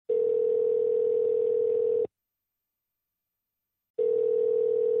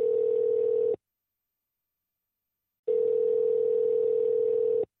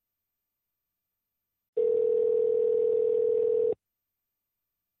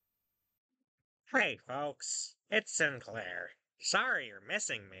Hey folks, it's Sinclair. Sorry you're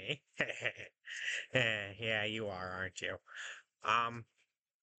missing me. Yeah, you are, aren't you? Um,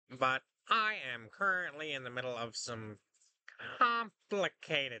 but I am currently in the middle of some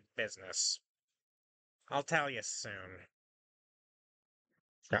complicated business. I'll tell you soon.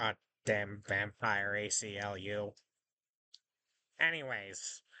 Goddamn vampire ACLU.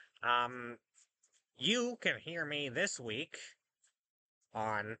 Anyways, um, you can hear me this week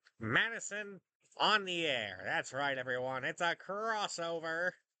on Madison on the Air. That's right, everyone. It's a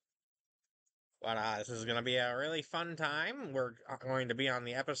crossover. But this is going to be a really fun time. We're going to be on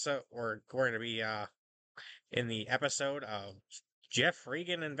the episode. We're going to be in the episode of Jeff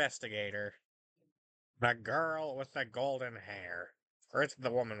Regan Investigator, the girl with the golden hair, or it's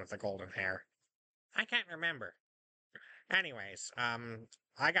the woman with the golden hair. I can't remember. Anyways,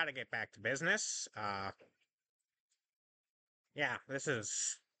 I got to get back to business. Yeah, this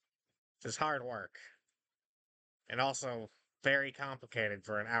is hard work, and also very complicated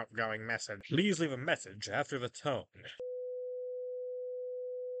for an outgoing message. Please leave a message after the tone.